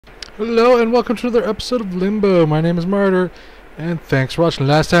Hello and welcome to another episode of Limbo. My name is Martyr, and thanks for watching.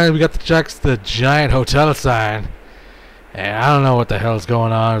 Last time we got the giant hotel sign, and I don't know what the hell is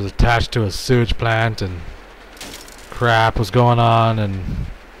going on. It was attached to a sewage plant, and crap was going on, and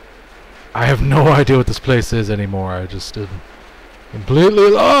I have no idea what this place is anymore. I just completely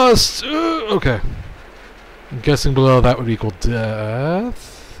lost. Okay, I'm guessing below that would equal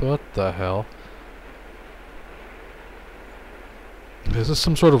death. What the hell? This is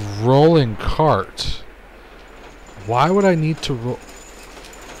some sort of rolling cart. Why would I need to roll?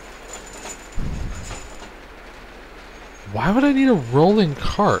 Why would I need a rolling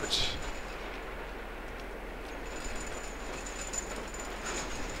cart?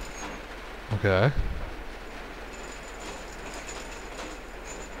 Okay.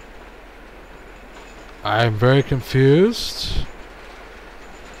 I'm very confused.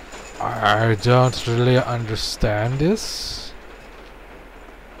 I don't really understand this.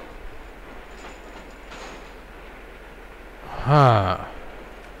 Huh.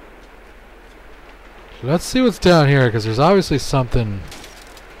 Let's see what's down here, because there's obviously something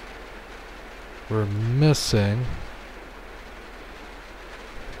we're missing.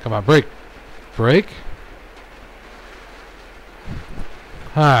 Come on, break. Break?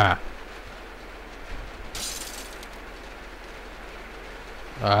 Huh.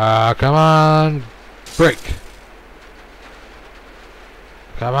 Come on. Break.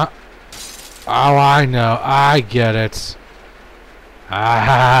 Come on. Oh, I know. I get it.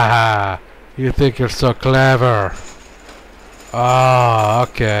 Ah, you think you're so clever. Oh,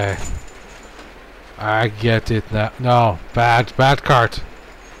 okay. I get it now. No, bad cart.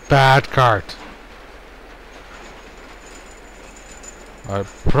 Bad cart. Our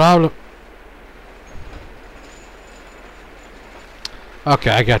problem.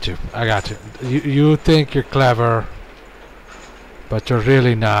 Okay, I got you. I got you. You think you're clever, but you're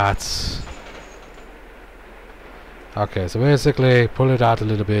really not. Okay, so basically pull it out a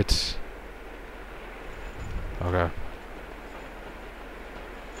little bit. Okay.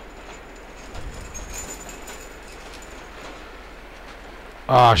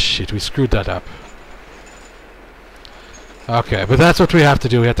 Oh shit, we screwed that up. Okay, but that's what we have to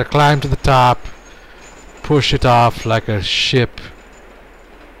do. We have to climb to the top, push it off like a ship.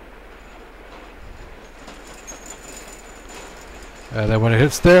 And then when it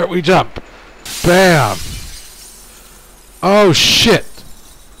hits there, we jump. Bam! Oh shit!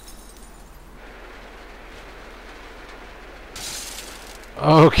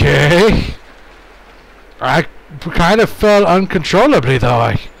 Okay. I kind of fell uncontrollably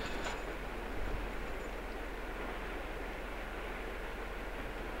though.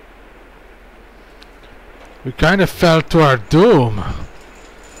 We kind of fell to our doom.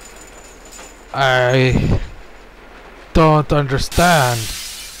 I don't understand.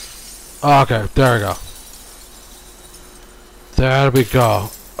 Okay, there we go. There we go.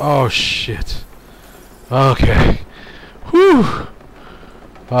 Oh shit. Okay. Whew.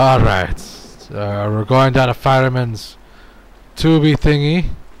 Alright. We're going down a fireman's tubey thingy.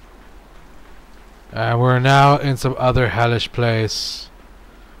 And we're now in some other hellish place.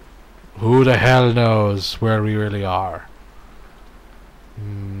 Who the hell knows where we really are?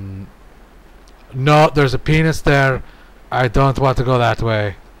 No, there's a penis there. I don't want to go that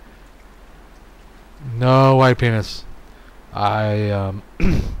way. No white penis. I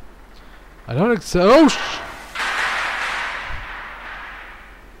don't accept. Oh!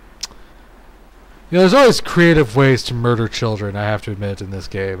 You know, there's always creative ways to murder children, I have to admit, in this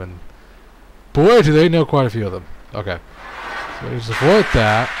game, and boy, do they know quite a few of them. Okay. So we just avoid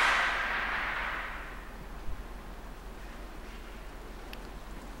that.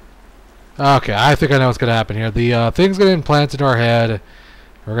 Okay, I think I know what's going to happen here. The thing's going to implant into our head.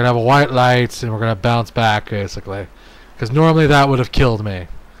 We're going to have a white light, and we're going to bounce back, basically. Because normally that would have killed me.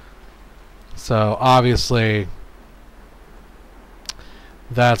 So, obviously,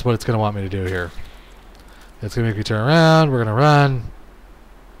 that's what it's going to want me to do here. It's going to make me turn around. We're going to run.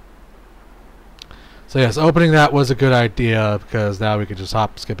 So, yes, opening that was a good idea, because now we can just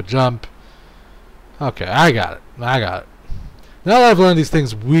hop, skip, and jump. Okay, I got it. I got it. Now that I've learned these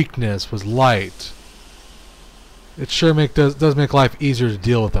things' weakness was light, it sure does make life easier to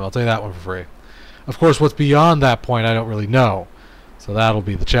deal with them. I'll tell you that one for free. Of course, what's beyond that point, I don't really know. So that'll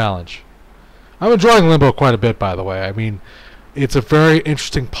be the challenge. I'm enjoying Limbo quite a bit, by the way. I mean, it's a very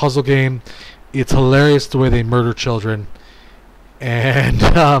interesting puzzle game. It's hilarious the way they murder children. And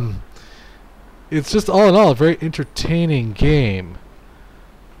it's just, all in all, a very entertaining game.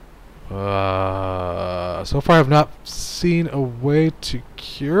 So far I've not seen a way to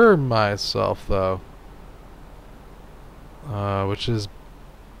cure myself, though. Which is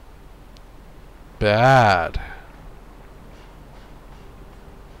bad.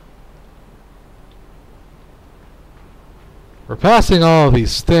 We're passing all of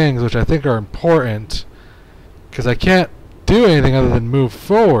these things, which I think are important, because I can't do anything other than move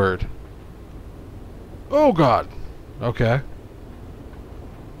forward. Oh god. Okay.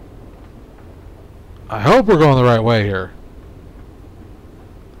 I hope we're going the right way here.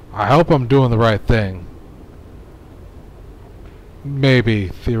 I hope I'm doing the right thing. Maybe,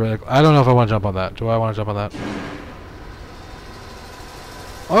 theoretically. I don't know if I want to jump on that. Do I want to jump on that?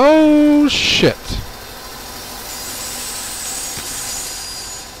 Oh, shit.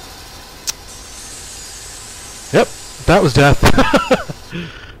 Yep, that was death.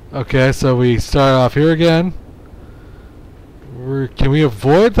 Okay, so we start off here again. Can we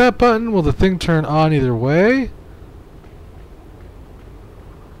avoid that button? Will the thing turn on either way?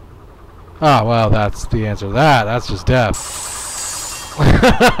 Oh, well, that's the answer to that. That's just death.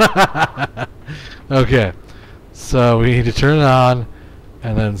 Okay, so we need to turn it on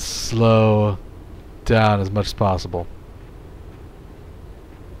and then slow down as much as possible.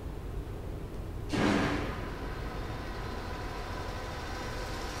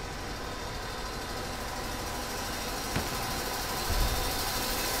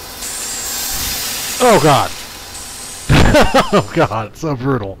 Oh god. Oh god, it's so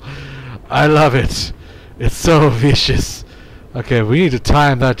brutal. I love it. It's so vicious. Okay, we need to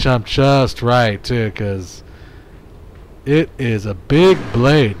time that jump just right too, because it is a big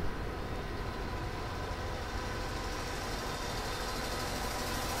blade.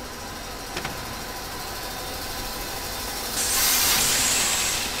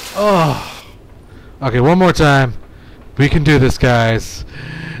 Oh. Okay, one more time. We can do this, guys.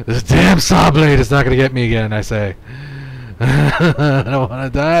 This damn saw blade is not going to get me again, I say. I don't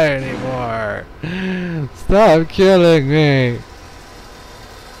want to die anymore. Stop killing me.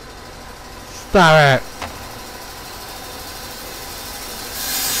 Stop it.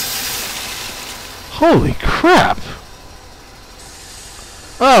 Holy crap.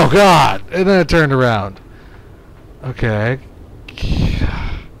 Oh god. And then it turned around. Okay.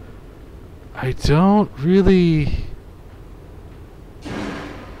 I don't really...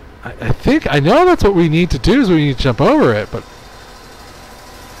 I think I know that's what we need to do, is we need to jump over it, but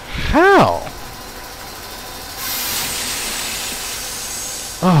how?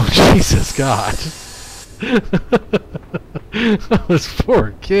 Oh Jesus God. This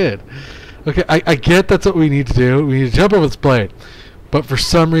poor kid. Okay, I get that's what we need to do. We need to jump over this blade. But for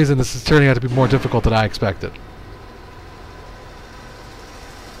some reason this is turning out to be more difficult than I expected.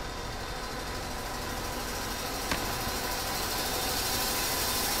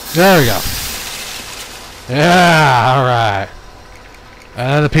 There we go. Yeah, alright.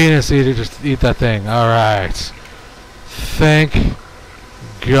 And the penis eater, just eat that thing. Alright. Thank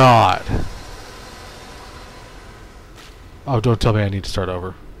God. Oh, don't tell me I need to start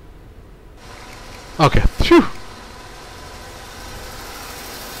over. Okay. Phew.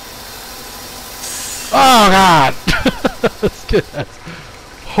 Oh God! This kid has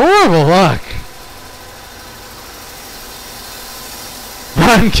horrible luck.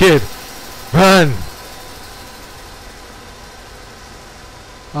 Run, kid! Run!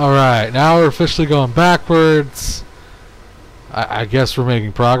 Alright, now we're officially going backwards. I guess we're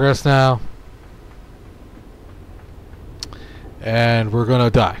making progress now. And we're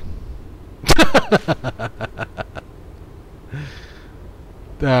gonna die.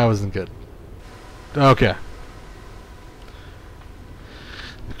 That wasn't good. Okay.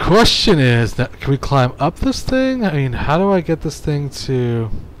 The question is, that can we climb up this thing? I mean, how do I get this thing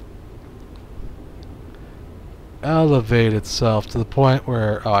to elevate itself to the point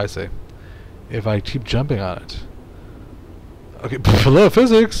where... Oh, I see. If I keep jumping on it. Okay, hello,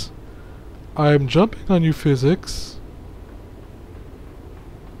 physics! I'm jumping on you, physics.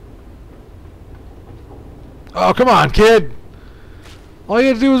 Oh, come on, kid! All you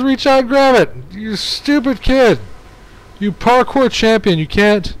had to do was reach out and grab it! You stupid kid! You parkour champion, you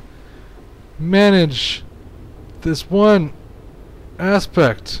can't manage this one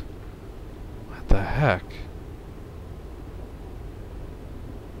aspect. What the heck?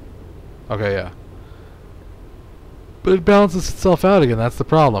 Okay, yeah. But it balances itself out again, that's the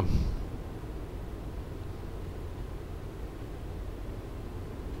problem.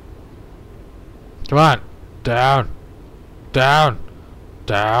 Come on! Down! Down!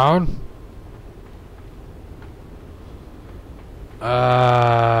 Down!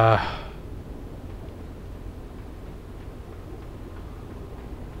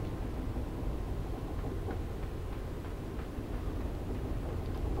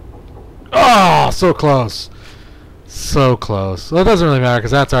 Oh, so close. So close. Well, it doesn't really matter because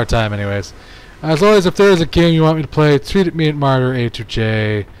that's our time anyways. As always, if there is a game you want me to play, tweet at me at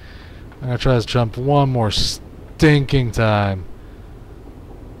Martyr82J. I'm gonna try this jump one more stinking time.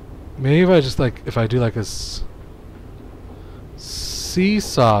 Maybe if I just like, if I do like a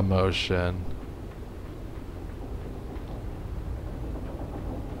seesaw motion.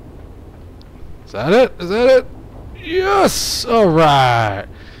 Is that it? Is that it? Yes! Alright.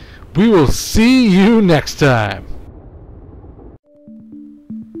 We will see you next time.